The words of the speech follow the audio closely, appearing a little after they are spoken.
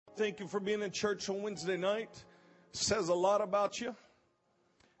thank you for being in church on Wednesday night. It says a lot about you.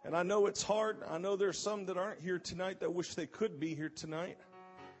 And I know it's hard. I know there's some that aren't here tonight that wish they could be here tonight.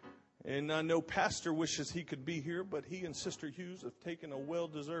 And I know Pastor wishes he could be here, but he and Sister Hughes have taken a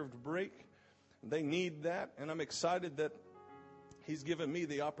well-deserved break. They need that, and I'm excited that he's given me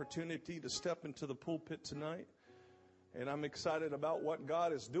the opportunity to step into the pulpit tonight. And I'm excited about what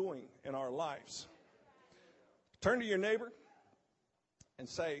God is doing in our lives. Turn to your neighbor and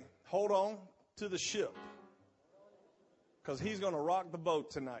say, hold on to the ship, because he's going to rock the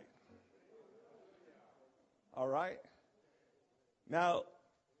boat tonight. All right? Now,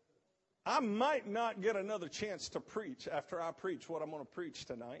 I might not get another chance to preach after I preach what I'm going to preach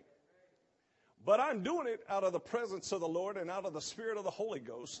tonight. But I'm doing it out of the presence of the Lord and out of the Spirit of the Holy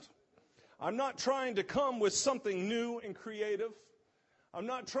Ghost. I'm not trying to come with something new and creative. I'm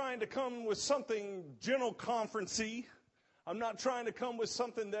not trying to come with something general conference-y. I'm not trying to come with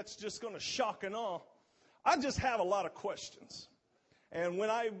something that's just going to shock and awe. I just have a lot of questions. And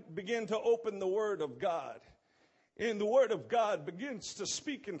when I begin to open the Word of God, and the Word of God begins to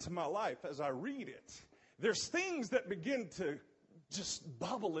speak into my life as I read it, there's things that begin to just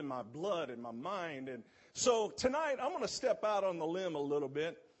bubble in my blood and my mind. And so tonight I'm going to step out on the limb a little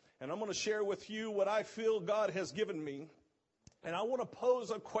bit, and I'm going to share with you what I feel God has given me. And I want to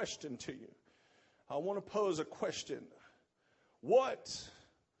pose a question to you. I want to pose a question. What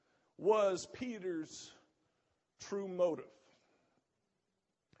was Peter's true motive?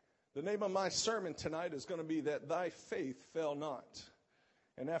 The name of my sermon tonight is going to be that thy faith fail not.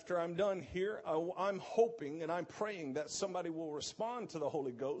 And after I'm done here, I'm hoping and I'm praying that somebody will respond to the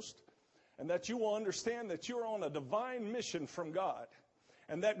Holy Ghost and that you will understand that you're on a divine mission from God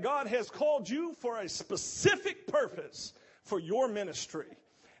and that God has called you for a specific purpose for your ministry.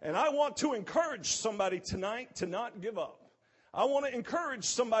 And I want to encourage somebody tonight to not give up. I want to encourage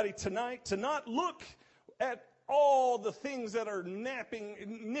somebody tonight to not look at all the things that are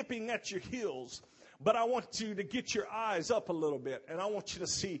nipping at your heels. But I want you to get your eyes up a little bit, and I want you to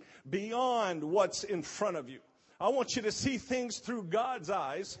see beyond what's in front of you. I want you to see things through God's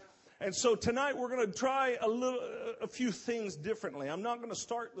eyes. And so tonight we're going to try a few things differently. I'm not going to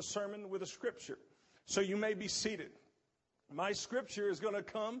start the sermon with a scripture, so you may be seated. My scripture is going to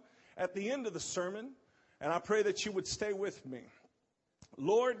come at the end of the sermon, and I pray that you would stay with me.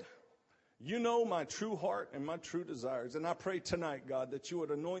 Lord, you know my true heart and my true desires. And I pray tonight, God, that you would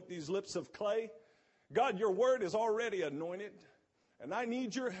anoint these lips of clay. God, your word is already anointed. And I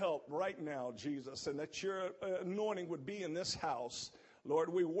need your help right now, Jesus, and that your anointing would be in this house.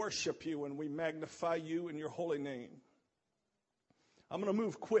 Lord, we worship you and we magnify you in your holy name. I'm going to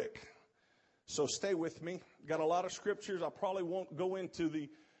move quick, so stay with me. Got a lot of scriptures. I probably won't go into the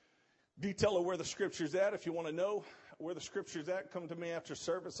detail of where the scripture's at. If you want to know where the scripture's at, come to me after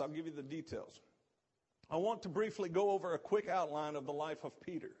service. I'll give you the details. I want to briefly go over a quick outline of the life of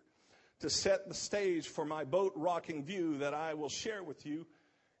Peter to set the stage for my boat rocking view that I will share with you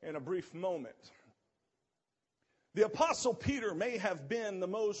in a brief moment. The Apostle Peter may have been the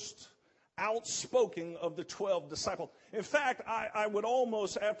most outspoken of the 12 disciples. In fact, I would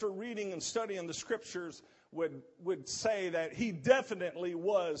almost, after reading and studying the scriptures, would say that he definitely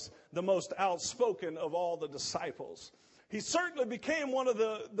was the most outspoken of all the disciples. He certainly became one of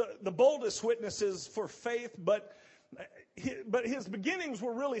the boldest witnesses for faith, but his beginnings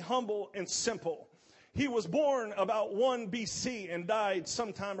were really humble and simple. He was born about 1 BC and died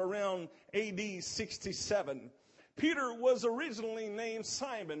sometime around AD 67. Peter was originally named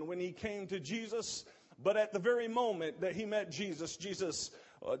Simon when he came to Jesus, but at the very moment that he met Jesus, Jesus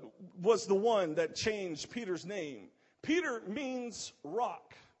was the one that changed Peter's name. Peter means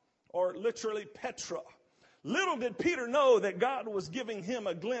rock, or literally Petra. Little did Peter know that God was giving him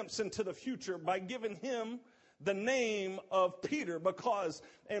a glimpse into the future by giving him the name of Peter, because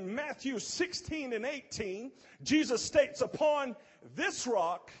in Matthew 16 and 18, Jesus states, upon this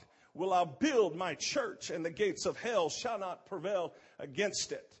rock will I build my church, and the gates of hell shall not prevail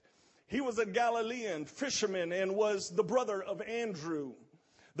against it. He was a Galilean fisherman and was the brother of Andrew.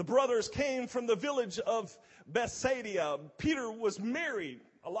 The brothers came from the village of Bethsaida. Peter was married.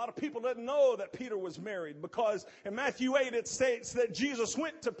 A lot of people didn't know that Peter was married, because in Matthew 8 it states that Jesus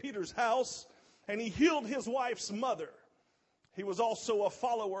went to Peter's house and he healed his wife's mother. He was also a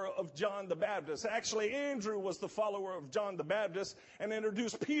follower of John the Baptist. Actually, Andrew was the follower of John the Baptist and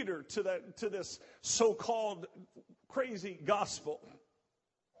introduced Peter to this so-called crazy gospel.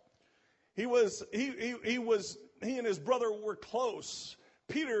 He and his brother were close.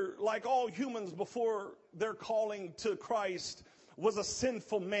 Peter, like all humans before their calling to Christ, was a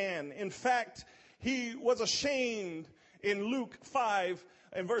sinful man. In fact, he was ashamed in Luke 5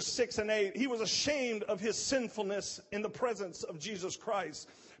 in verse 6 and 8, he was ashamed of his sinfulness in the presence of Jesus Christ.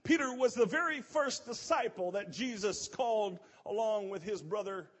 Peter was the very first disciple that Jesus called along with his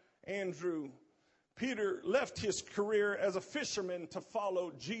brother Andrew. Peter left his career as a fisherman to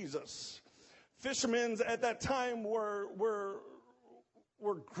follow Jesus. Fishermen at that time were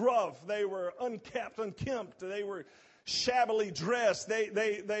gruff. They were unkempt. They were shabbily dressed.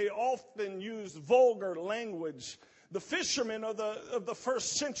 They often used vulgar language. The fishermen of the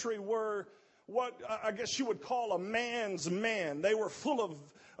first century were what I guess you would call a man's man. They were full of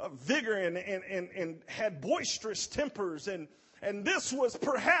vigor and had boisterous tempers. And this was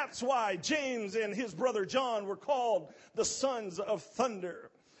perhaps why James and his brother John were called the sons of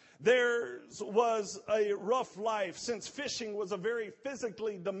thunder. Theirs was a rough life, since fishing was a very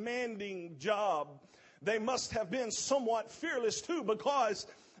physically demanding job. They must have been somewhat fearless too, because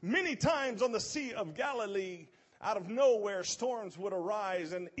many times on the Sea of Galilee, out of nowhere, storms would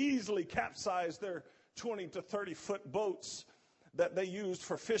arise and easily capsize their 20 to 30 foot boats that they used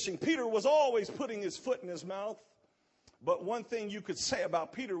for fishing. Peter was always putting his foot in his mouth. But one thing you could say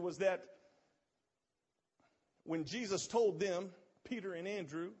about Peter was that when Jesus told them, Peter and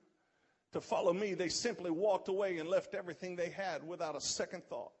Andrew, to follow me, they simply walked away and left everything they had without a second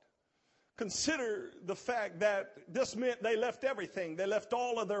thought. Consider the fact that this meant they left everything. They left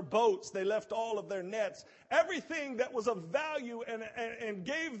all of their boats. They left all of their nets. Everything that was of value and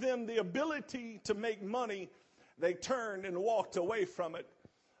gave them the ability to make money, they turned and walked away from it.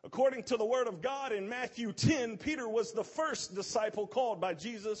 According to the Word of God in Matthew 10, Peter was the first disciple called by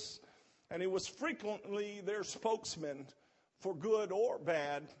Jesus, and he was frequently their spokesman for good or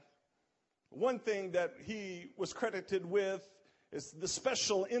bad. One thing that he was credited with is the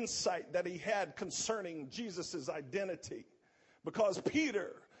special insight that he had concerning Jesus' identity, because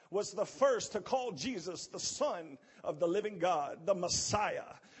Peter was the first to call Jesus the Son of the living God, the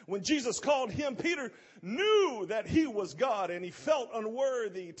Messiah. When Jesus called him, Peter knew that he was God, and he felt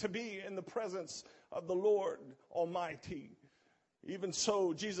unworthy to be in the presence of the Lord Almighty. Even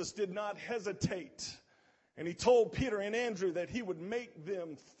so, Jesus did not hesitate, and he told Peter and Andrew that he would make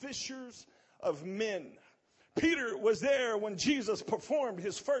them fishers of men. Peter was there when Jesus performed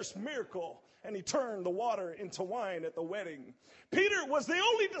his first miracle, and he turned the water into wine at the wedding. Peter was the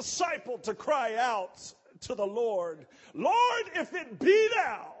only disciple to cry out to the Lord, Lord, if it be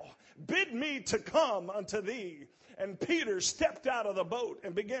thou, bid me to come unto thee. And Peter stepped out of the boat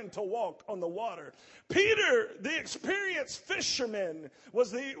and began to walk on the water. Peter, the experienced fisherman,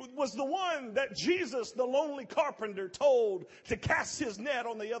 was the one that Jesus, the lonely carpenter, told to cast his net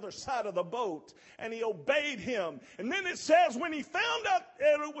on the other side of the boat. And he obeyed him. And then it says when he found out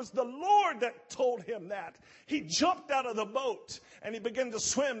that it was the Lord that told him that, he jumped out of the boat and he began to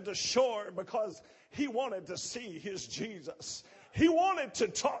swim to shore, because he wanted to see his Jesus. He wanted to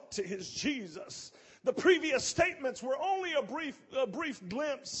talk to his Jesus. The previous statements were only a brief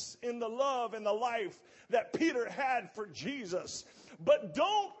glimpse in the love and the life that Peter had for Jesus. But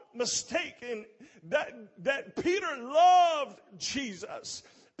don't mistake in that Peter loved Jesus.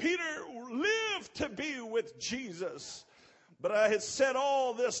 Peter lived to be with Jesus. But I had said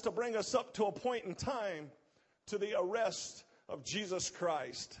all this to bring us up to a point in time, to the arrest of Jesus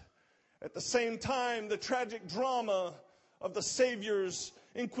Christ. At the same time, the tragic drama of the Savior's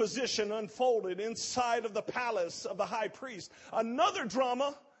Inquisition unfolded inside of the palace of the high priest. Another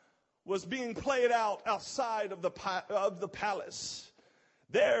drama was being played out outside of the palace.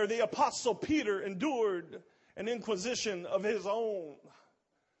 There, the apostle Peter endured an inquisition of his own.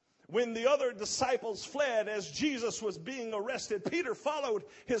 When the other disciples fled as Jesus was being arrested, Peter followed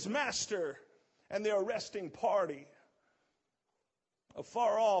his master and the arresting party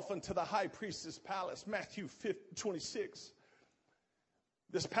afar off into the high priest's palace. Matthew 26.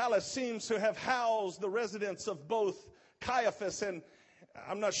 This palace seems to have housed the residents of both Caiaphas and,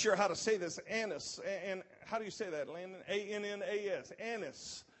 I'm not sure how to say this, Annas. And how do you say that, Landon? A-N-N-A-S.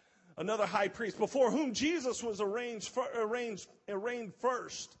 Annas, another high priest, before whom Jesus was arraigned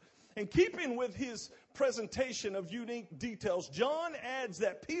first. In keeping with his presentation of unique details, John adds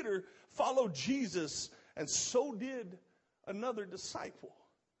that Peter followed Jesus, and so did another disciple.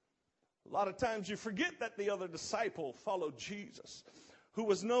 A lot of times you forget that the other disciple followed Jesus, who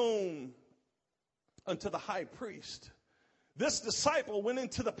was known unto the high priest. This disciple went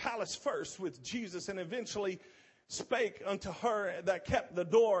into the palace first with Jesus, and eventually spake unto her that kept the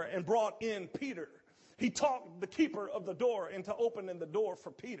door and brought in Peter. He talked the keeper of the door into opening the door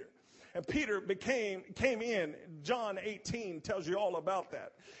for Peter. And Peter came in. John 18 tells you all about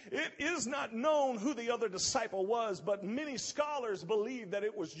that. It is not known who the other disciple was, but many scholars believe that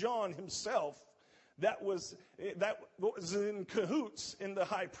it was John himself. that was in cahoots in the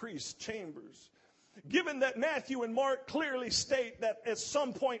high priest's chambers. Given that Matthew and Mark clearly state that at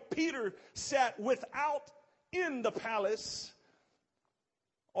some point Peter sat without in the palace,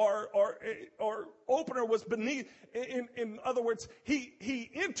 or opener was beneath. In other words, he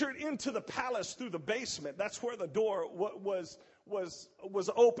entered into the palace through the basement. That's where the door was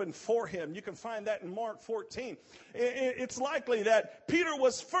open for him. You can find that in Mark 14. It's likely that Peter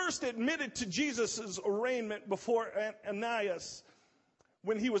was first admitted to Jesus' arraignment before Ananias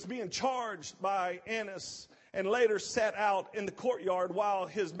when he was being charged by Annas, and later sat out in the courtyard while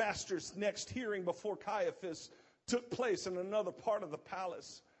his master's next hearing before Caiaphas took place in another part of the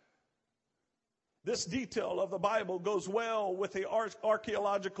palace. This detail of the Bible goes well with the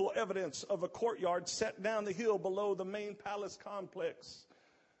archaeological evidence of a courtyard set down the hill below the main palace complex.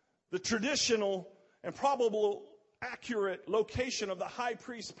 The traditional and probable accurate location of the high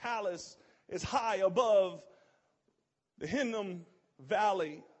priest's palace is high above the Hinnom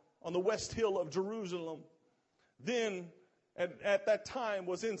Valley on the west hill of Jerusalem. Then, at that time,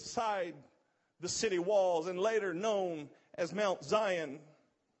 was inside the city walls and later known as Mount Zion.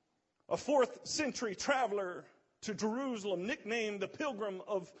 A 4th century traveler to Jerusalem, nicknamed the Pilgrim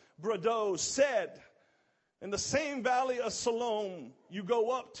of Bordeaux, said, in the same valley of Siloam, you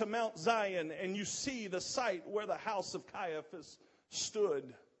go up to Mount Zion and you see the site where the house of Caiaphas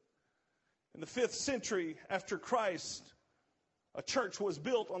stood. In the 5th century after Christ, a church was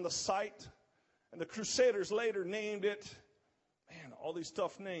built on the site, and the Crusaders later named it, man, all these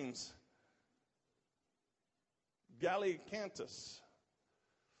tough names, Gallicantus,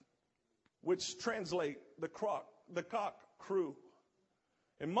 which translate the cock crew.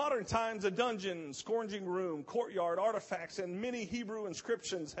 In modern times, a dungeon, scourging room, courtyard, artifacts, and many Hebrew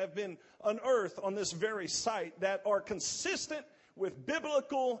inscriptions have been unearthed on this very site that are consistent with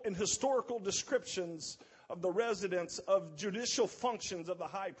biblical and historical descriptions of the residence of judicial functions of the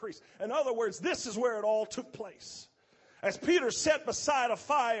high priest. In other words, this is where it all took place. As Peter sat beside a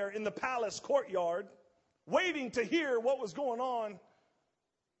fire in the palace courtyard, waiting to hear what was going on,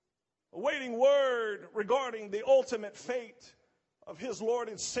 awaiting word regarding the ultimate fate of his Lord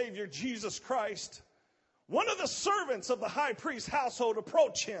and Savior Jesus Christ, one of the servants of the high priest's household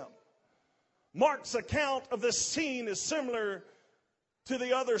approached him. Mark's account of this scene is similar to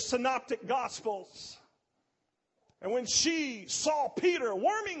the other synoptic gospels. And when she saw Peter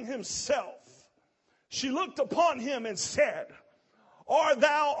warming himself, she looked upon him and said, "Art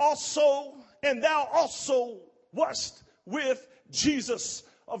thou also, and thou also wast with Jesus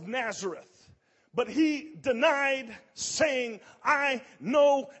of Nazareth?" But he denied, saying, "I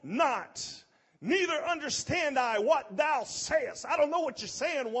know not, neither understand I what thou sayest." I don't know what you're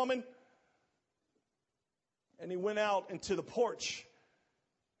saying, woman. And he went out into the porch,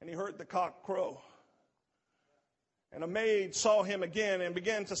 and he heard the cock crow. And a maid saw him again and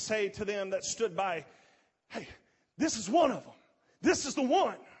began to say to them that stood by, "Hey, this is one of them. This is the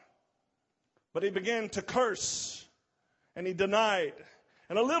one." But he began to curse, and he denied.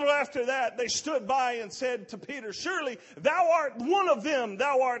 And a little after that, they stood by and said to Peter, "Surely thou art one of them.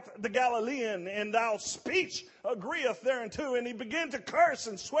 Thou art the Galilean, and thy speech agreeth thereunto." And he began to curse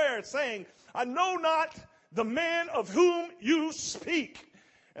and swear, saying, "I know not the man of whom you speak."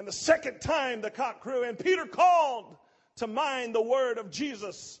 And the second time the cock crew, and Peter called to mind the word of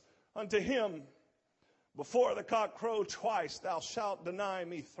Jesus unto him, "Before the cock crow twice, thou shalt deny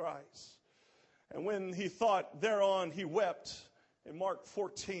me thrice." And when he thought thereon, he wept. In Mark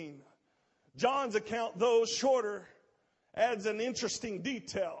 14. John's account, though shorter, adds an interesting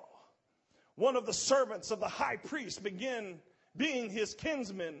detail. One of the servants of the high priest, being his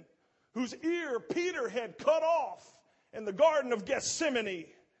kinsman, whose ear Peter had cut off in the Garden of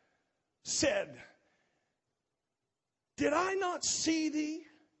Gethsemane, said, "Did I not see thee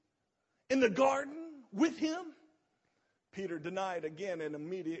in the garden with him?" Peter denied again, and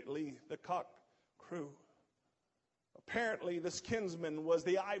immediately the cock crew. Apparently, this kinsman was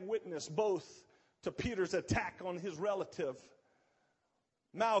the eyewitness both to Peter's attack on his relative,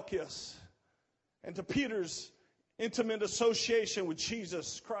 Malchus, and to Peter's intimate association with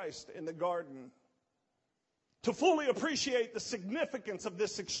Jesus Christ in the garden. To fully appreciate the significance of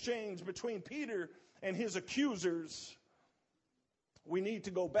this exchange between Peter and his accusers, we need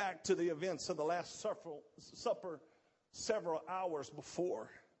to go back to the events of the Last Supper several hours before.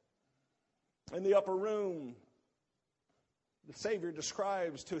 In the upper room, the Savior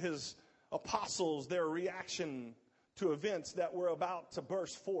describes to his apostles their reaction to events that were about to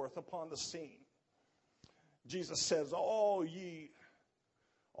burst forth upon the scene. Jesus says, all of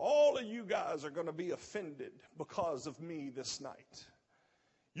you guys are going to be offended because of me this night.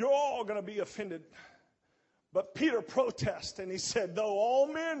 You're all going to be offended. But Peter protests and he said, though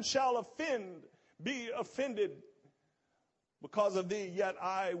all men shall be offended because of thee, yet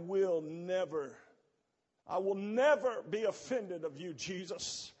I will never be offended of you,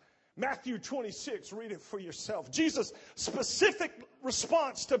 Jesus. Matthew 26, read it for yourself. Jesus' specific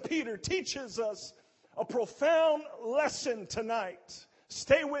response to Peter teaches us a profound lesson tonight.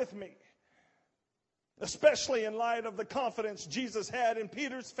 Stay with me. Especially in light of the confidence Jesus had in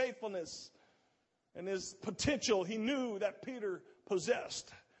Peter's faithfulness and his potential he knew that Peter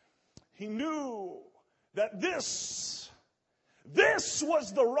possessed. He knew that this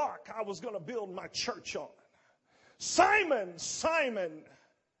was the rock I was going to build my church on. Simon, Simon,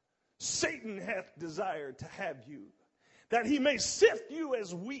 Satan hath desired to have you, that he may sift you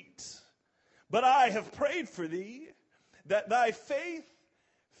as wheat. But I have prayed for thee, that thy faith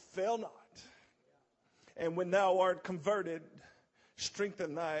fail not. And when thou art converted,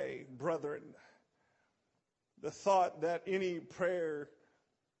 strengthen thy brethren. The thought that any prayer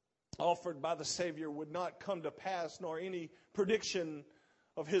offered by the Savior would not come to pass, nor any prediction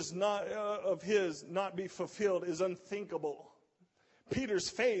of his not be fulfilled, is unthinkable. Peter's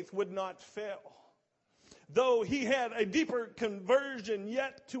faith would not fail, though he had a deeper conversion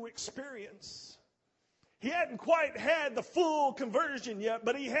yet to experience. He hadn't quite had the full conversion yet,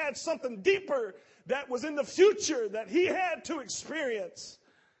 but he had something deeper that was in the future that he had to experience.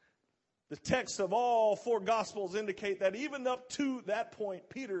 The texts of all four Gospels indicate that even up to that point,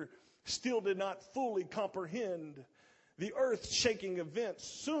 Peter still did not fully comprehend the earth-shaking events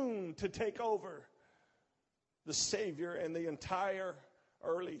soon to take over the Savior and the entire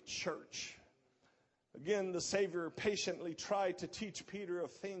early church. Again, the Savior patiently tried to teach Peter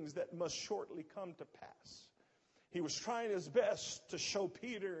of things that must shortly come to pass. He was trying his best to show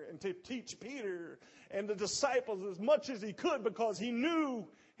Peter and to teach Peter and the disciples as much as he could, because he knew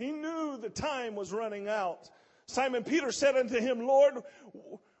the time was running out. Simon Peter said unto him, Lord,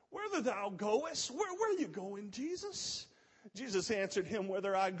 whither thou goest? Where are you going, Jesus? Jesus answered him,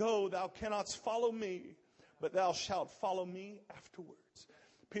 whither I go, thou cannot follow me, but thou shalt follow me afterwards.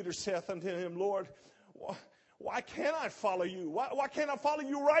 Peter saith unto him, Lord, why can't I follow you? Why can't I follow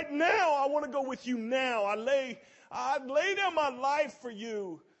you right now? I want to go with you now. I'd lay down my life for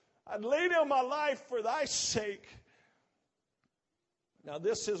you. I'd lay down my life for thy sake. Now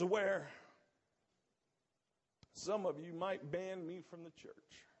this is where some of you might ban me from the church.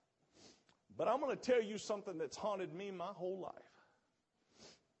 But I'm going to tell you something that's haunted me my whole life.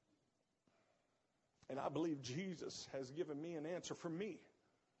 And I believe Jesus has given me an answer for me.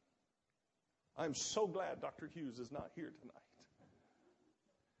 I'm so glad Dr. Hughes is not here tonight.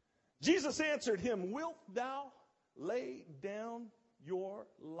 Jesus answered him, wilt thou lay down your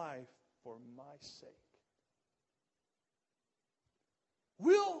life for my sake?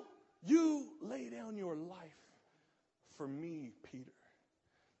 Will you lay down your life for me, Peter?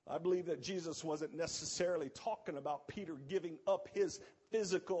 I believe that Jesus wasn't necessarily talking about Peter giving up his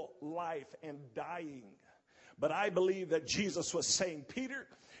physical life and dying. But I believe that Jesus was saying, Peter,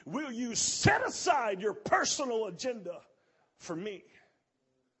 will you set aside your personal agenda for me?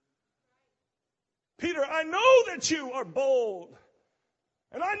 Peter, I know that you are bold.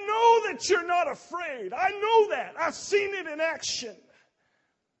 And I know that you're not afraid. I know that. I've seen it in action.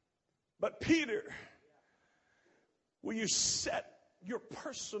 But Peter, will you set your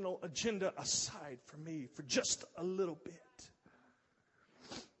personal agenda aside for me for just a little bit?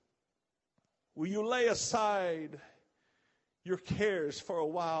 Will you lay aside your cares for a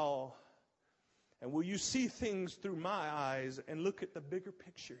while? And will you see things through my eyes and look at the bigger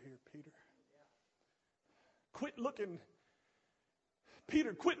picture here, Peter?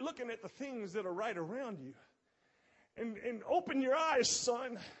 Peter, quit looking at the things that are right around you. And open your eyes,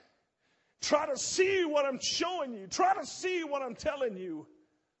 son. Try to see what I'm showing you. Try to see what I'm telling you.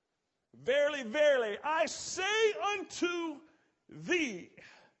 Verily, verily, I say unto thee,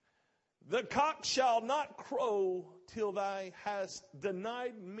 the cock shall not crow till thou hast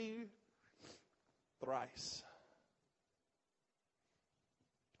denied me thrice.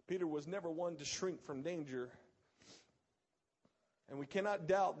 Peter was never one to shrink from danger. And we cannot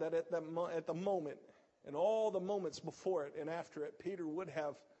doubt that at the moment, and all the moments before it and after it, Peter would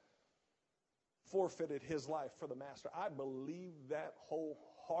have forfeited his life for the master. I believe that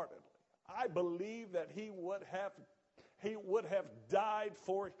wholeheartedly. I believe that he would have died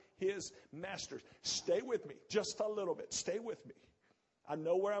for his masters. Stay with me just a little bit. Stay with me. I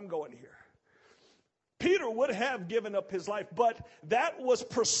know where I'm going here. Peter would have given up his life, but that was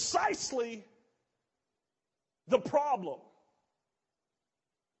precisely the problem.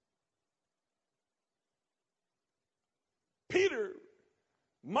 Peter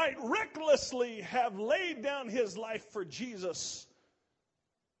might recklessly have laid down his life for Jesus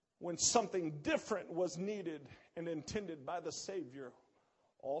when something different was needed and intended by the Savior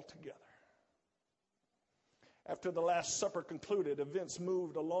altogether. After the Last Supper concluded, events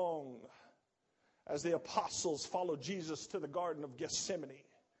moved along as the apostles followed Jesus to the Garden of Gethsemane.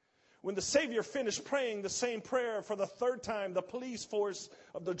 When the Savior finished praying the same prayer for the third time, the police force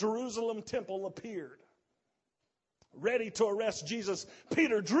of the Jerusalem temple appeared. Ready to arrest Jesus,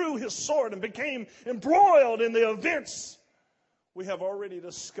 Peter drew his sword and became embroiled in the events we have already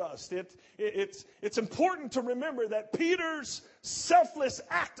discussed. It's important to remember that Peter's selfless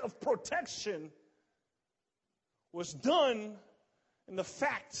act of protection was done in the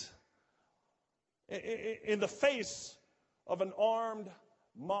face of an armed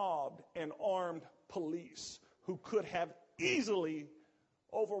mob and armed police who could have easily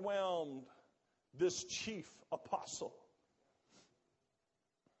overwhelmed this chief apostle.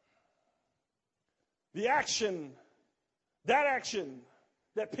 That action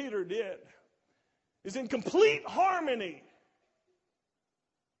that Peter did is in complete harmony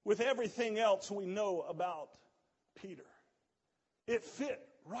with everything else we know about Peter. It fit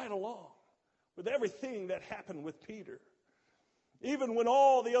right along with everything that happened with Peter. Even when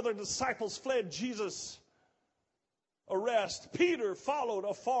all the other disciples fled Jesus' arrest, Peter followed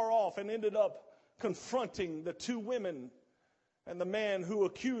afar off and ended up confronting the two women and the man who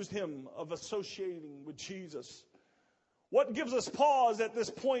accused him of associating with Jesus. What gives us pause at this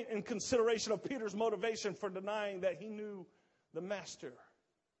point in consideration of Peter's motivation for denying that he knew the Master?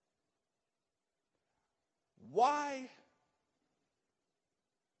 Why?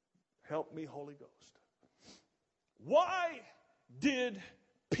 Help me, Holy Ghost. Why did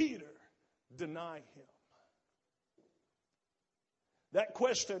Peter deny him? That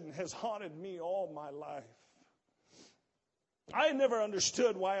question has haunted me all my life. I never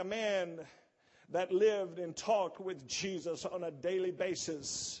understood why a man that lived and talked with Jesus on a daily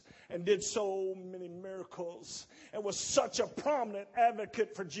basis and did so many miracles and was such a prominent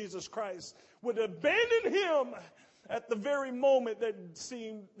advocate for Jesus Christ would abandon him at the very moment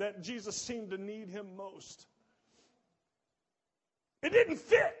that Jesus seemed to need him most. It didn't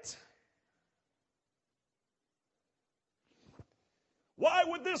fit. Why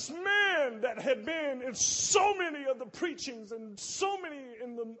would this man that had been in so many of the preachings and so many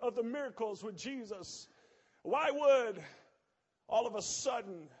of the miracles with Jesus, why would all of a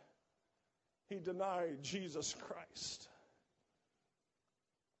sudden he deny Jesus Christ?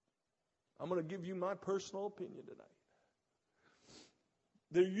 I'm going to give you my personal opinion tonight.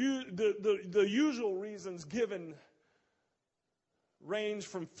 The usual reasons given range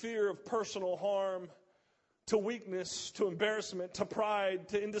from fear of personal harm to weakness, to embarrassment, to pride,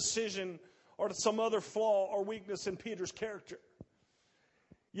 to indecision, or to some other flaw or weakness in Peter's character.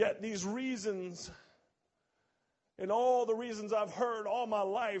 Yet these reasons, and all the reasons I've heard all my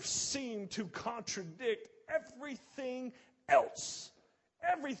life, seem to contradict everything else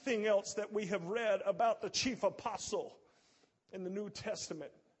that we have read about the chief apostle in the New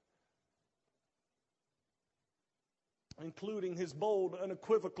Testament, including his bold,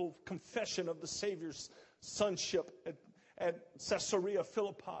 unequivocal confession of the Savior's sonship at Caesarea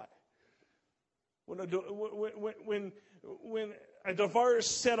Philippi. When a diverse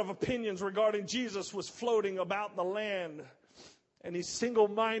set of opinions regarding Jesus was floating about the land, and he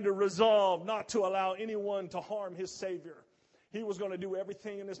single-minded resolved not to allow anyone to harm his Savior. He was going to do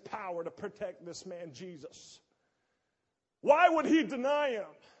everything in his power to protect this man, Jesus. Why would he deny him?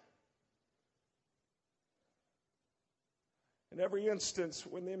 In every instance,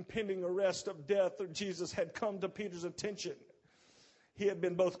 when the impending arrest of death of Jesus had come to Peter's attention, he had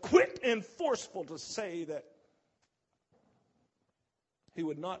been both quick and forceful to say that he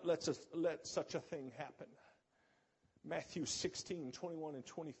would not let such a thing happen. Matthew 16:21 and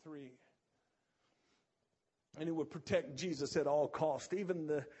 23. And he would protect Jesus at all cost, even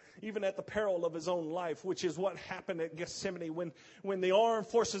at the peril of his own life, which is what happened at Gethsemane when the armed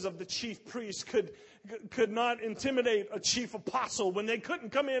forces of the chief priests could not intimidate a chief apostle, when they couldn't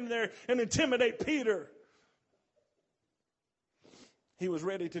come in there and intimidate Peter. He was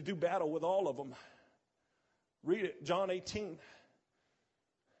ready to do battle with all of them. Read it, John 18.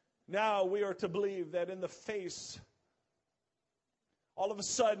 Now we are to believe that in the face, all of a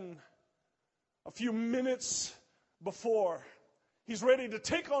sudden, a few minutes before, he's ready to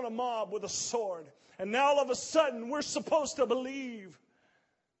take on a mob with a sword. And now all of a sudden, we're supposed to believe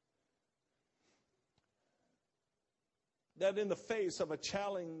that in the face of a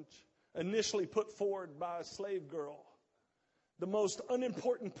challenge initially put forward by a slave girl, the most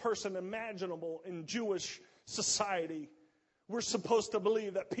unimportant person imaginable in Jewish society, We're supposed to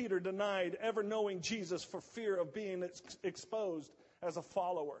believe that Peter denied ever knowing Jesus for fear of being exposed as a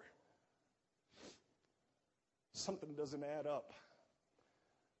follower. Something doesn't add up.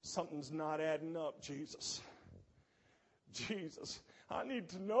 Something's not adding up, Jesus. Jesus, I need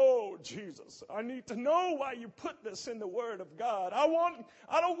to know, Jesus. I need to know why you put this in the Word of God. I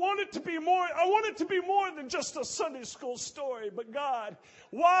don't want it to be more. I want it to be more than just a Sunday school story. But God,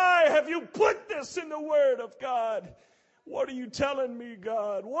 why have you put this in the Word of God? What are you telling me,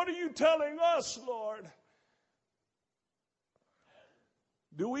 God? What are you telling us, Lord?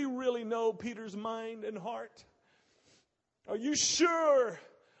 Do we really know Peter's mind and heart? Are you sure?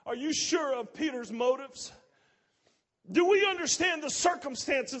 Are you sure of Peter's motives? Do we understand the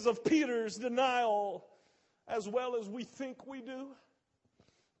circumstances of Peter's denial as well as we think we do?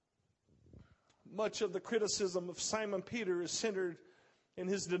 Much of the criticism of Simon Peter is centered in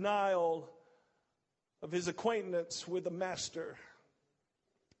his denial of his acquaintance with the Master.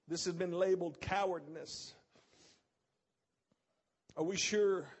 This has been labeled cowardness. Are we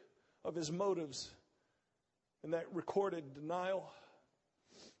sure of his motives in that recorded denial?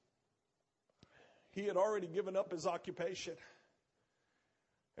 He had already given up his occupation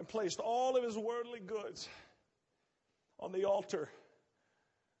and placed all of his worldly goods on the altar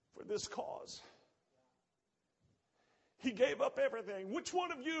for this cause. He gave up everything. Which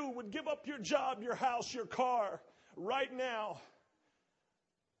one of you would give up your job, your house, your car right now?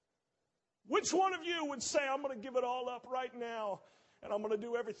 Which one of you would say, I'm going to give it all up right now and I'm going to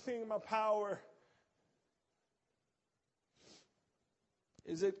do everything in my power?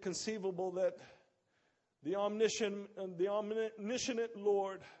 Is it conceivable that the omniscient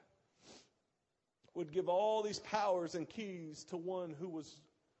Lord would give all these powers and keys to one who was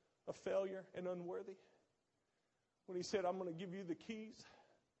a failure and unworthy? When he said, I'm going to give you the keys.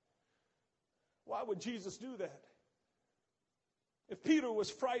 Why would Jesus do that? If Peter was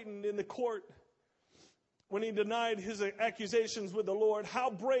frightened in the court when he denied his accusations with the Lord,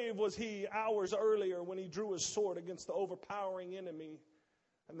 how brave was he hours earlier when he drew his sword against the overpowering enemy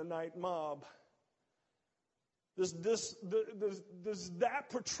and the night mob? Does that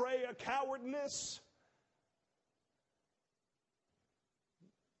portray a cowardness?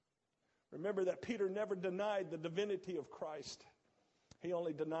 Remember that Peter never denied the divinity of Christ. He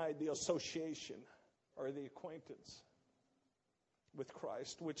only denied the association or the acquaintance with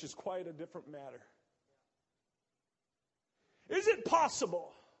Christ, which is quite a different matter. Is it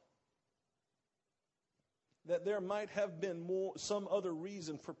possible that there might have been some other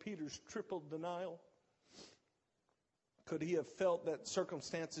reason for Peter's triple denial? Could he have felt that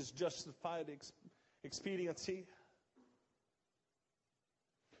circumstances justified expediency?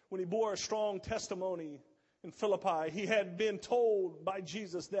 When he bore a strong testimony in Philippi, he had been told by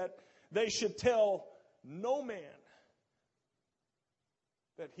Jesus that they should tell no man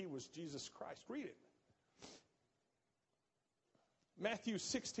that he was Jesus Christ. Read it. Matthew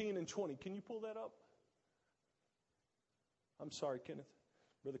 16 and 20. Can you pull that up? I'm sorry, Kenneth.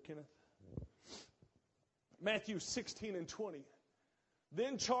 Brother Kenneth. Matthew 16 and 20.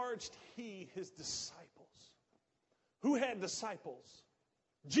 Then charged he his disciples. Who had disciples?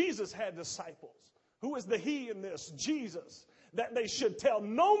 Jesus had disciples. Who is the he in this? Jesus. That they should tell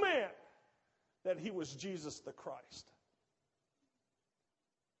no man that he was Jesus the Christ.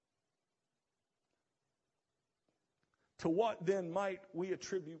 To what then might we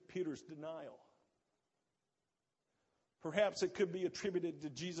attribute Peter's denial? Perhaps it could be attributed to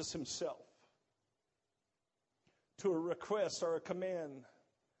Jesus himself, to a request or a command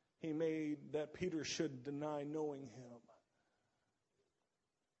he made that Peter should deny knowing him.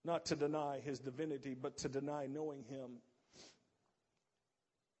 Not to deny his divinity, but to deny knowing him.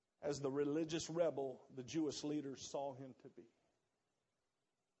 As the religious rebel the Jewish leaders saw him to be.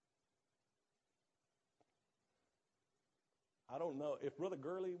 I don't know. If Brother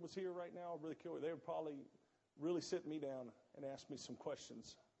Gurley was here right now, or Brother Kilroy, they would probably really sit me down and ask me some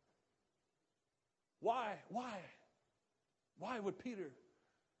questions. Why would Peter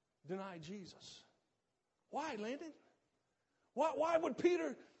deny Jesus? Why, Landon? Why would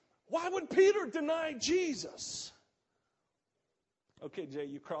Peter deny Jesus? Okay, Jay,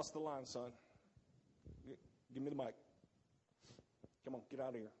 you crossed the line, son. Give me the mic. Come on, get out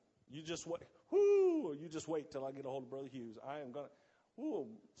of here. You just wait. You just wait till I get a hold of Brother Hughes. I am going to.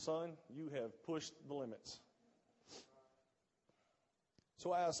 Son, you have pushed the limits.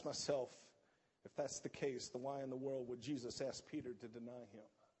 So I asked myself, if that's the case, then why in the world would Jesus ask Peter to deny him?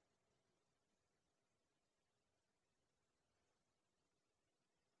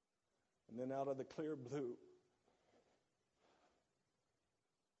 And then out of the clear blue,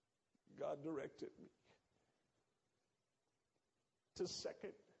 God directed me to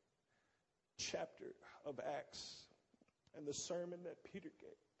 2nd chapter of Acts and the sermon that Peter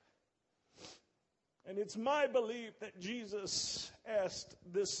gave. And it's my belief that Jesus asked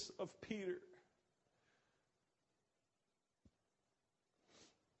this of Peter.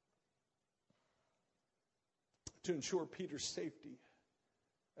 To ensure Peter's safety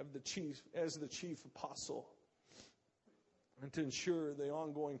as the chief apostle, and to ensure the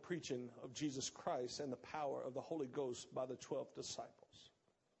ongoing preaching of Jesus Christ and the power of the Holy Ghost by the 12 disciples.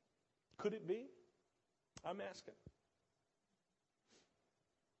 Could it be? I'm asking.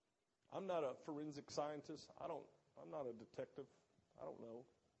 I'm not a forensic scientist. I'm not a detective. I don't know.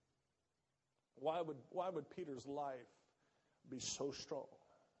 Why would Peter's life be so strong?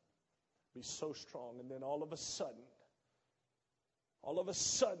 Be so strong, and then all of a sudden,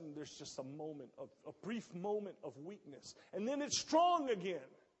 there's just a brief moment of weakness, and then it's strong again.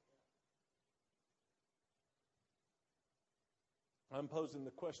 I'm posing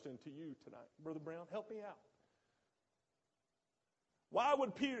the question to you tonight. Brother Brown, help me out. Why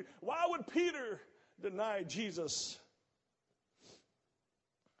would Peter deny Jesus?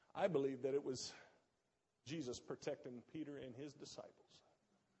 I believe that it was Jesus protecting Peter and his disciples.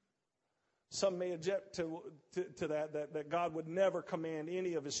 Some may object to that God would never command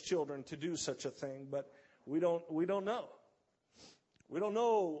any of his children to do such a thing, but we don't know. We don't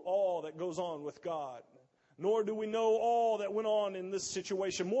know all that goes on with God, nor do we know all that went on in this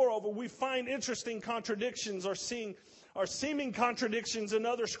situation. Moreover, we find interesting contradictions or seeming contradictions in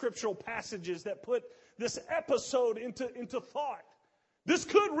other scriptural passages that put this episode into thought. This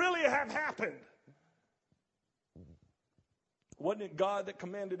could really have happened. Wasn't it God that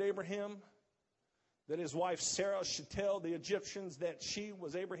commanded Abraham that his wife Sarah should tell the Egyptians that she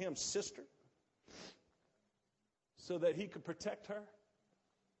was Abraham's sister so that he could protect her?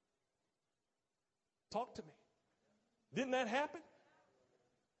 Talk to me. Didn't that happen?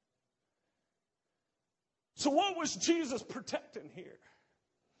 So what was Jesus protecting here?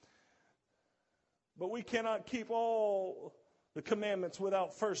 But we cannot keep all the commandments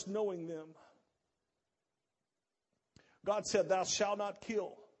without first knowing them. God said, "Thou shalt not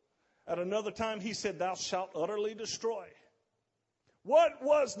kill." At another time, he said, "Thou shalt utterly destroy." What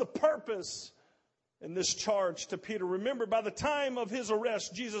was the purpose in this charge to Peter? Remember, by the time of his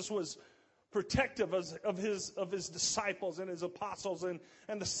arrest, Jesus was protective of his disciples and his apostles, and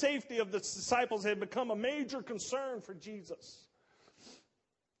the safety of the disciples had become a major concern for Jesus.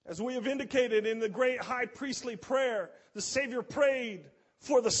 As we have indicated in the great high priestly prayer, the Savior prayed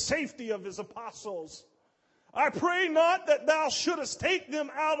for the safety of his apostles. "I pray not that thou shouldest take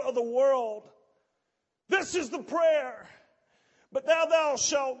them out of the world." This is the prayer. "But that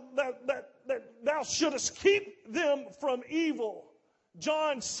thou shouldest keep them from evil."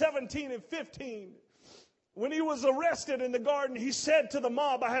 John 17 and 15. When he was arrested in the garden, he said to the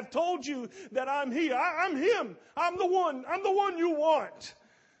mob, "I have told you that I'm he. I'm him. I'm the one you want.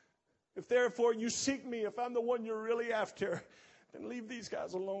 If therefore you seek me, if I'm the one you're really after, then leave these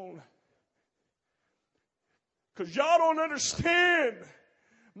guys alone. Because y'all don't understand.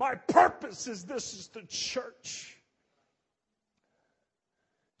 My purpose is the church."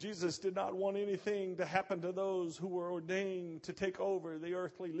 Jesus did not want anything to happen to those who were ordained to take over the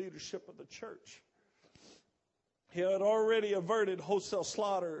earthly leadership of the church. He had already averted wholesale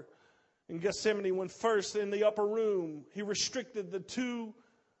slaughter in Gethsemane when first in the upper room he restricted the two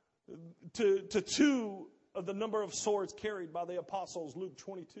of the number of swords carried by the apostles, Luke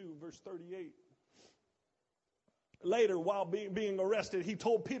 22, verse 38. Later, while being arrested, he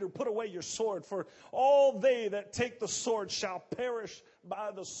told Peter, "Put away your sword, for all they that take the sword shall perish by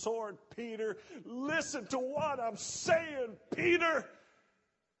the sword." Peter, listen to what I'm saying, Peter.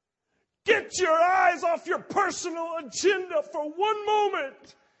 Get your eyes off your personal agenda for one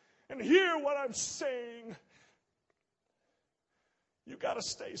moment and hear what I'm saying. You got to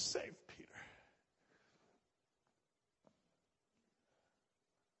stay safe, Peter.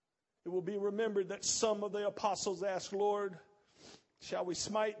 It will be remembered that some of the apostles asked, "Lord, shall we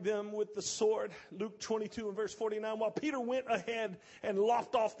smite them with the sword?" Luke 22 and verse 49. While Peter went ahead and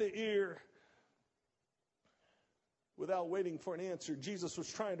lopped off the ear without waiting for an answer, Jesus was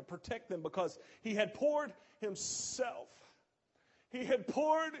trying to protect them because he had poured himself. He had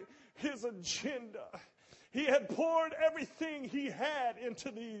poured his agenda. He had poured everything he had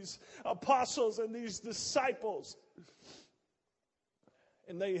into these apostles and these disciples.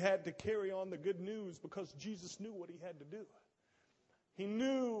 And they had to carry on the good news because Jesus knew what he had to do. He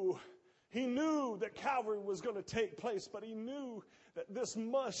knew that Calvary was going to take place, but he knew that this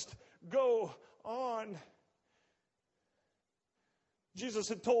must go on. Jesus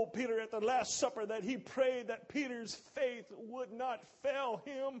had told Peter at the Last Supper that he prayed that Peter's faith would not fail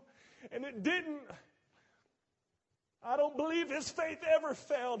him, and it didn't. I don't believe his faith ever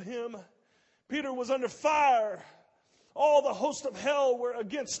failed him. Peter was under fire. All the host of hell were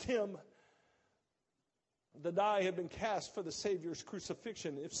against him. The die had been cast for the Savior's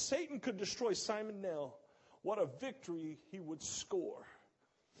crucifixion. If Satan could destroy Simon Nell, what a victory he would score.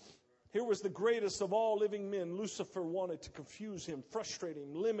 Here was the greatest of all living men. Lucifer wanted to confuse him, frustrate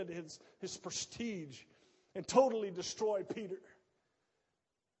him, limit his prestige, and totally destroy Peter.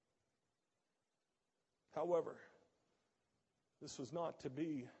 However, this was not to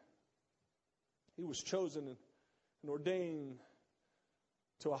be. He was chosen and ordained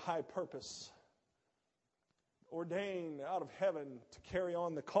to a high purpose, ordained out of heaven to carry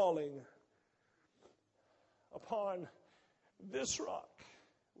on the calling. Upon this rock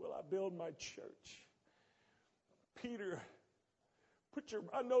will I build my church. Peter,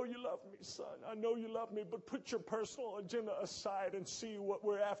 I know you love me, son. I know you love me, but put your personal agenda aside and see what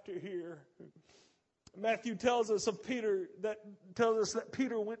we're after here. Matthew tells us that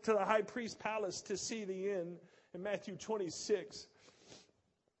Peter went to the high priest's palace to see the end in Matthew 26.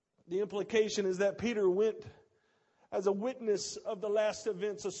 The implication is that Peter went as a witness of the last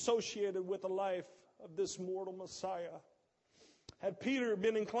events associated with the life of this mortal Messiah. Had Peter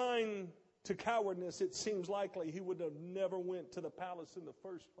been inclined to cowardness, it seems likely he would have never went to the palace in the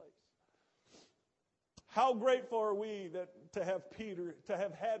first place. How grateful are we to have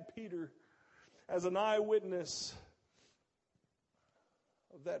had Peter as an eyewitness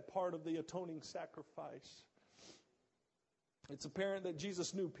of that part of the atoning sacrifice. It's apparent that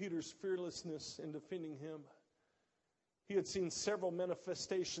Jesus knew Peter's fearlessness in defending him. He had seen several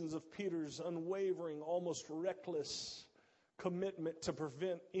manifestations of Peter's unwavering, almost reckless commitment to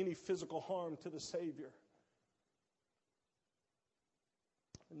prevent any physical harm to the Savior.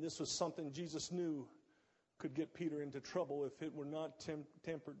 And this was something Jesus knew could get Peter into trouble if it were not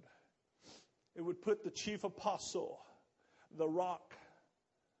tempered. It would put the chief apostle, the rock,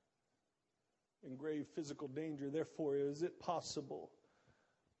 in grave physical danger. Therefore, is it possible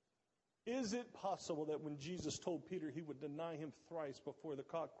that when Jesus told Peter he would deny him thrice before the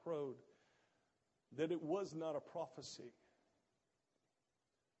cock crowed, that it was not a prophecy,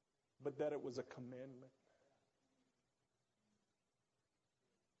 but that it was a commandment?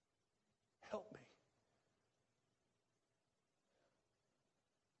 Help me.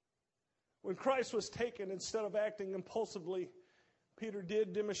 When Christ was taken, instead of acting impulsively, Peter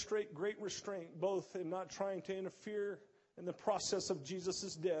did demonstrate great restraint, both in not trying to interfere in the process of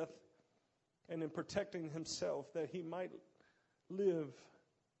Jesus' death and in protecting himself, that he might live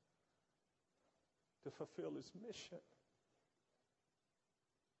to fulfill his mission.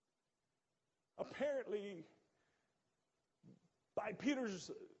 Apparently, by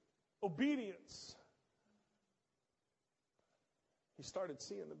Peter's obedience, he started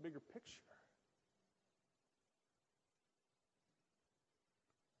seeing the bigger picture.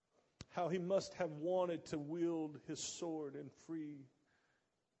 How he must have wanted to wield his sword and free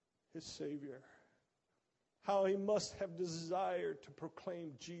his Savior. How he must have desired to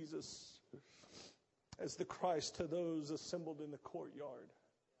proclaim Jesus as the Christ to those assembled in the courtyard.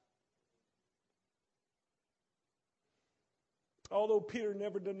 Although Peter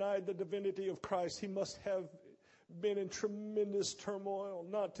never denied the divinity of Christ, he must have been in tremendous turmoil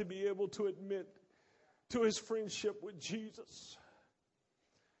not to be able to admit to his friendship with Jesus.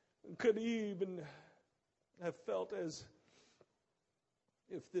 Could he even have felt as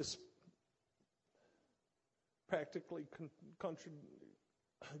if this practically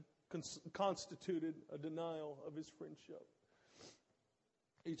constituted a denial of his friendship?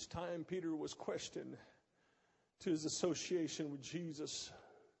 Each time Peter was questioned to his association with Jesus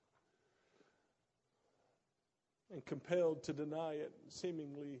and compelled to deny it,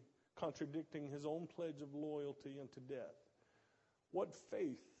 seemingly contradicting his own pledge of loyalty unto death, what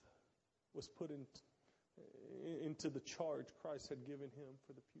faith was put into the charge Christ had given him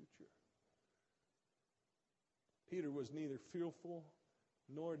for the future? Peter was neither fearful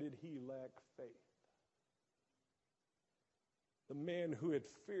nor did he lack faith. The man who had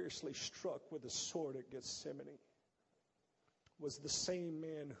fiercely struck with a sword at Gethsemane was the same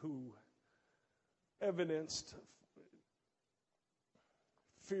man who evidenced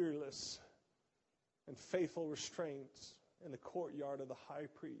fearless and faithful restraints in the courtyard of the high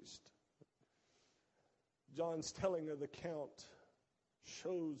priest. John's telling of the account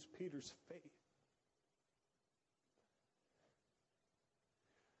shows Peter's faith.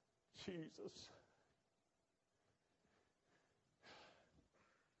 Jesus,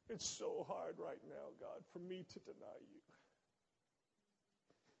 it's so hard right now, God, for me to deny you.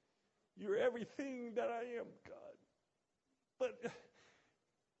 You're everything that I am, God. But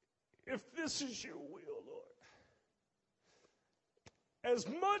if this is your will, Lord, as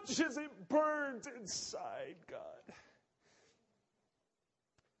much as it burns inside, God,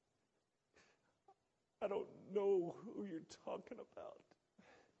 I don't know who you're talking about.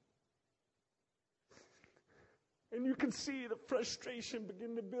 And you can see the frustration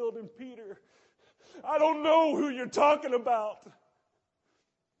begin to build in Peter. I don't know who you're talking about.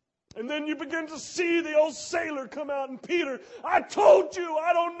 And then you begin to see the old sailor come out, and Peter, I told you,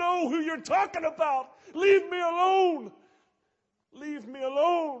 I don't know who you're talking about. Leave me alone. Leave me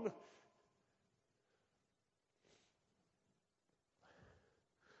alone.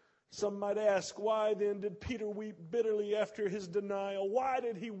 Some might ask, why then did Peter weep bitterly after his denial? Why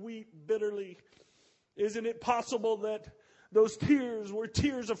did he weep bitterly? Isn't it possible that those tears were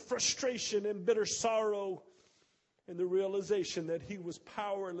tears of frustration and bitter sorrow and the realization that he was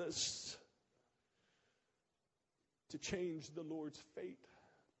powerless to change the Lord's fate?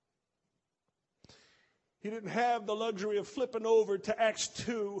 He didn't have the luxury of flipping over to Acts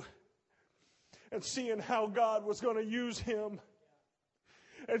 2 and seeing how God was going to use him.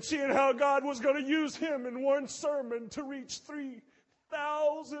 And seeing how God was going to use him in one sermon to reach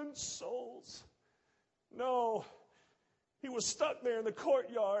 3,000 souls. No, he was stuck there in the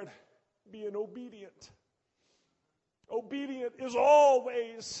courtyard being obedient. Obedient is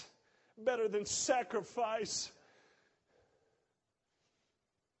always better than sacrifice.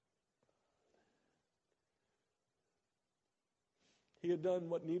 He had done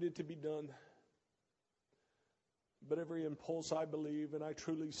what needed to be done. But every impulse, I believe, and I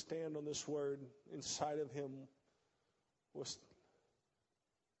truly stand on this word, inside of him was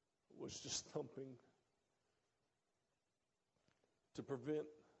just thumping to prevent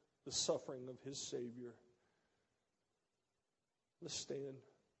the suffering of his Savior. Let's stand.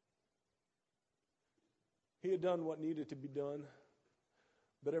 He had done what needed to be done,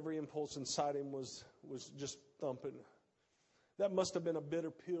 but every impulse inside him was just thumping. That must have been a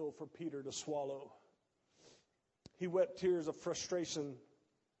bitter pill for Peter to swallow. He wept tears of frustration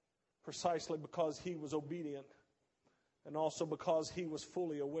precisely because he was obedient, and also because he was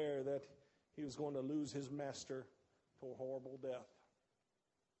fully aware that he was going to lose his master to a horrible death.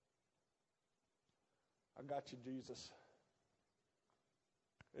 I got you, Jesus.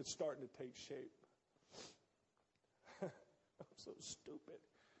 It's starting to take shape. I'm so stupid.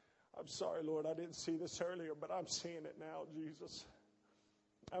 I'm sorry, Lord, I didn't see this earlier, but I'm seeing it now, Jesus.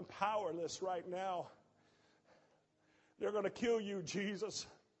 I'm powerless right now. They're going to kill you, Jesus.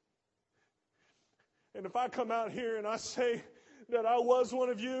 And if I come out here and I say that I was one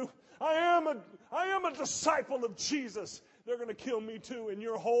of you, I am a disciple of Jesus, they're going to kill me too. And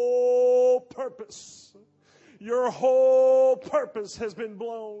your whole purpose has been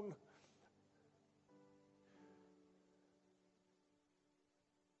blown.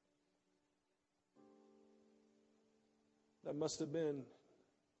 That must have been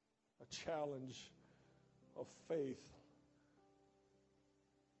a challenge of faith.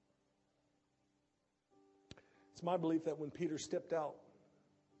 It's my belief that when Peter stepped out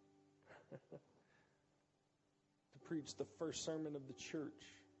to preach the first sermon of the church,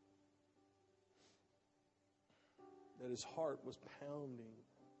 that his heart was pounding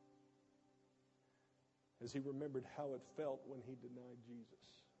as he remembered how it felt when he denied Jesus.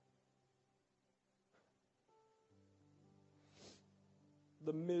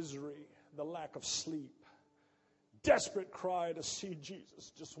 The misery, the lack of sleep, desperate cry to see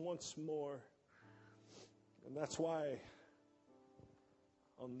Jesus just once more. And that's why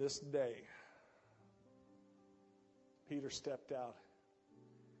on this day, Peter stepped out.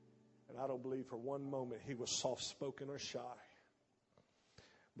 And I don't believe for one moment he was soft-spoken or shy.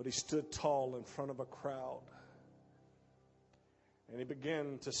 But he stood tall in front of a crowd. And he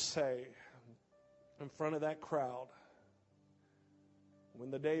began to say in front of that crowd, when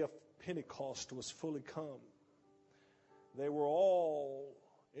the day of Pentecost was fully come, they were all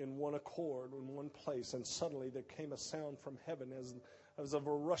in one accord, in one place, and suddenly there came a sound from heaven as of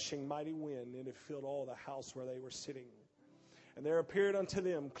a rushing mighty wind, and it filled all the house where they were sitting. And there appeared unto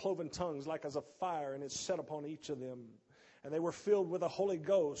them cloven tongues like as of fire, and it set upon each of them. And they were filled with the Holy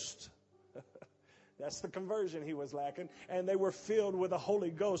Ghost. That's the conversion he was lacking. And they were filled with the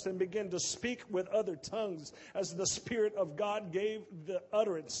Holy Ghost and began to speak with other tongues as the Spirit of God gave the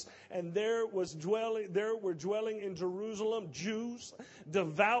utterance. And there were dwelling in Jerusalem Jews,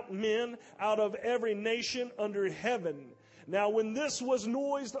 devout men out of every nation under heaven. Now, when this was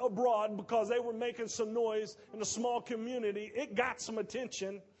noised abroad, because they were making some noise in a small community, it got some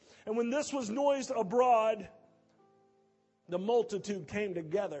attention. And when this was noised abroad, the multitude came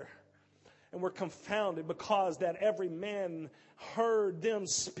together. and were confounded, because that every man heard them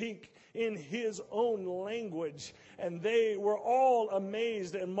speak in his own language. And they were all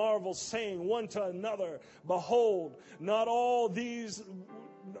amazed and marveled, saying one to another, Behold, not all these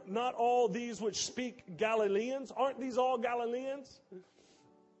which speak Galileans? Aren't these all Galileans?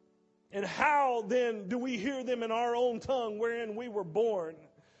 And how then do we hear them in our own tongue wherein we were born?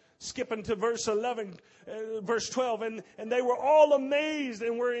 Skipping to verse 12, and they were all amazed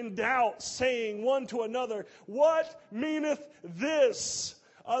and were in doubt, saying one to another, What meaneth this?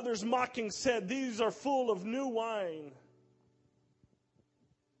 Others mocking said, These are full of new wine.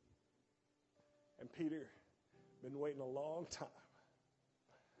 And Peter, been waiting a long time,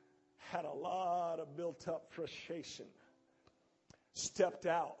 had a lot of built up frustration, stepped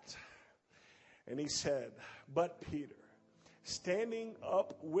out, and he said, But Peter, standing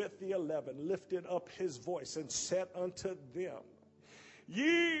up with the 11, lifted up his voice and said unto them,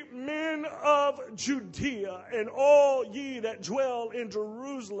 Ye men of Judea, and all ye that dwell in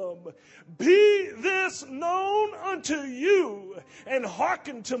Jerusalem, be this known unto you, and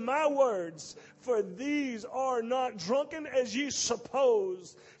hearken to my words. For these are not drunken as ye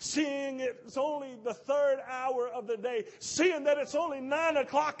suppose, seeing it's only the third hour of the day, seeing that it's only 9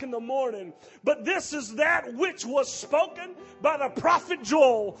 o'clock in the morning. But this is that which was spoken by the prophet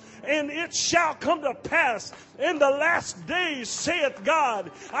Joel. And it shall come to pass in the last days, saith God,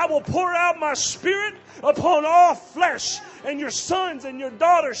 I will pour out my spirit upon all flesh, and your sons and your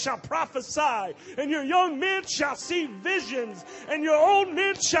daughters shall prophesy, and your young men shall see visions, and your old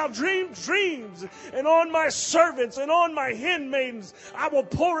men shall dream dreams. And on my servants and on my handmaidens I will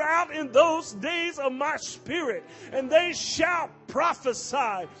pour out in those days of my spirit, and they shall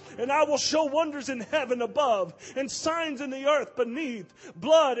prophesy. And I will show wonders in heaven above, and signs in the earth beneath,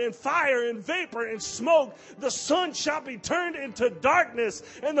 blood and fire and vapor and smoke. The sun shall be turned into darkness,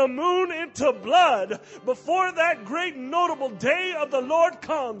 and the moon into blood, before that great notable day of the Lord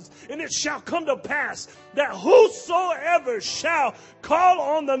comes. And it shall come to pass that whosoever shall call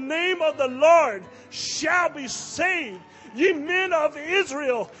on the name of the Lord shall be saved. Ye men of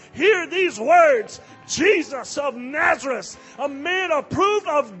Israel, hear these words. Jesus of Nazareth, a man approved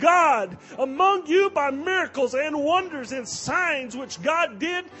of God among you by miracles and wonders and signs which God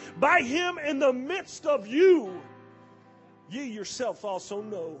did by him in the midst of you. Ye yourself also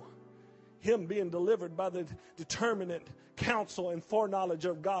know him, being delivered by the determinate counsel and foreknowledge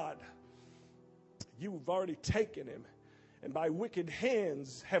of God. You've already taken him, and by wicked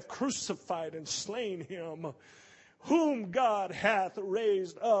hands have crucified and slain him, whom God hath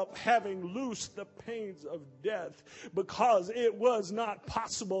raised up, having loosed the pains of death, because it was not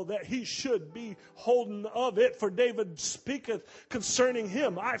possible that he should be holden of it. For David speaketh concerning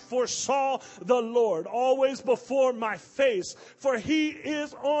him, I foresaw the Lord always before my face, for he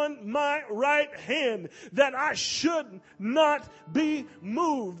is on my right hand, that I should not be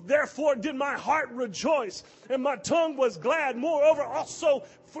moved. Therefore did my heart rejoice, and my tongue was glad. Moreover also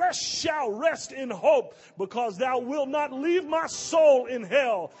flesh shall rest in hope, because thou wilt not leave my soul in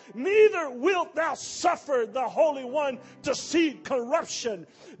hell, neither wilt thou suffer the Holy One to see corruption.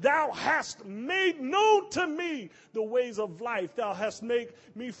 Thou hast made known to me the ways of life. Thou hast made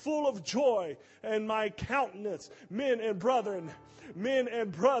me full of joy, and my countenance. Men and brethren,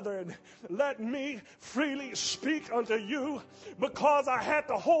 let me freely speak unto you, because I had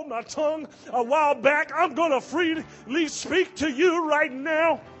to hold my tongue a while back. I'm going to freely speak to you right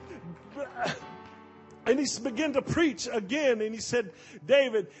now. And he began to preach again, and he said,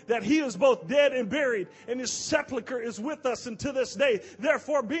 David, that he is both dead and buried, and his sepulchre is with us unto this day.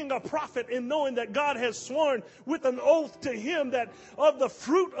 Therefore, being a prophet, and knowing that God has sworn with an oath to him that of the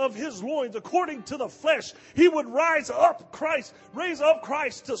fruit of his loins, according to the flesh, he would raise up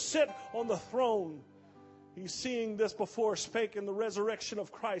Christ to sit on the throne. He's seeing this before, spake in the resurrection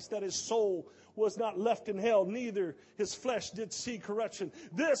of Christ, that his soul was not left in hell, neither his flesh did see corruption.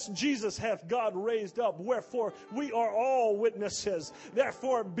 This Jesus hath God raised up, wherefore we are all witnesses.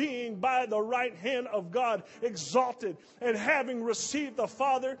 Therefore, being by the right hand of God exalted, and having received the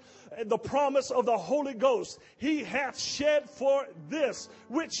Father the promise of the Holy Ghost, he hath shed for this,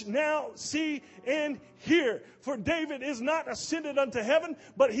 which now see and hear. For David is not ascended unto heaven,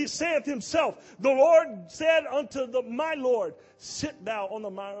 but he saith himself, the Lord said unto my Lord, sit thou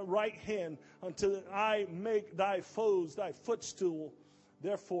on my right hand, until I make thy foes thy footstool.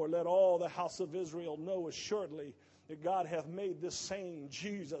 Therefore let all the house of Israel know assuredly that God hath made this same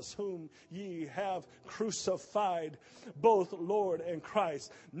Jesus, whom ye have crucified, both Lord and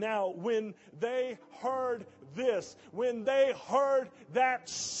Christ. Now when they heard this. When they heard that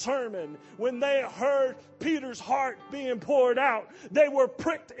sermon, when they heard Peter's heart being poured out, they were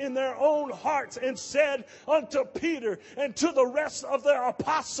pricked in their own hearts and said unto Peter and to the rest of the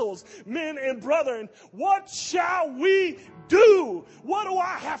apostles, men and brethren, what shall we do? What do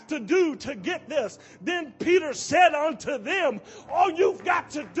I have to do to get this? Then Peter said unto them, all you've got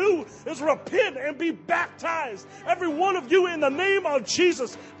to do is repent and be baptized, every one of you, in the name of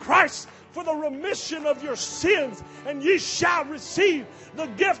Jesus Christ, for the remission of your sins, and ye shall receive the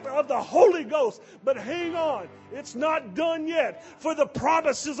gift of the Holy Ghost. But hang on, it's not done yet. For the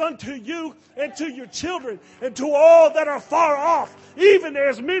promises unto you and to your children and to all that are far off, even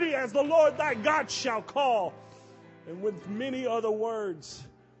as many as the Lord thy God shall call. And with many other words,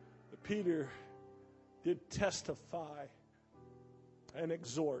 Peter did testify and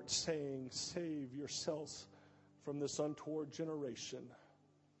exhort, saying, save yourselves from this untoward generation.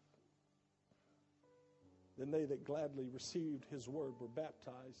 Then they that gladly received his word were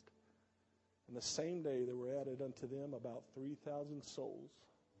baptized. And the same day there were added unto them about 3,000 souls.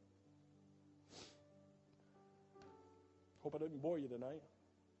 Hope I didn't bore you tonight.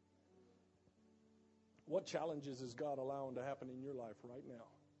 What challenges is God allowing to happen in your life right now?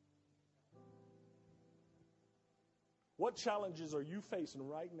 What challenges are you facing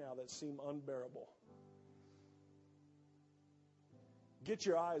right now that seem unbearable? Get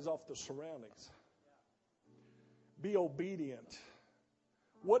your eyes off the surroundings. Be obedient.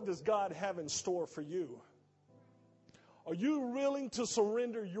 What does God have in store for you? Are you willing to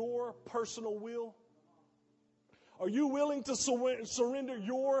surrender your personal will? Are you willing to surrender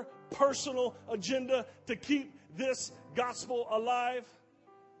your personal agenda to keep this gospel alive?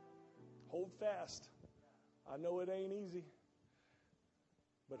 Hold fast. I know it ain't easy,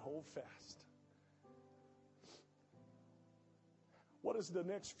 but hold fast. What does the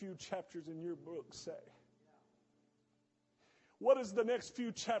next few chapters in your book say? What does the next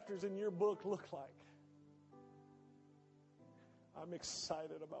few chapters in your book look like? I'm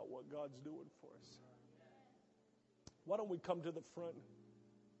excited about what God's doing for us. Why don't we come to the front?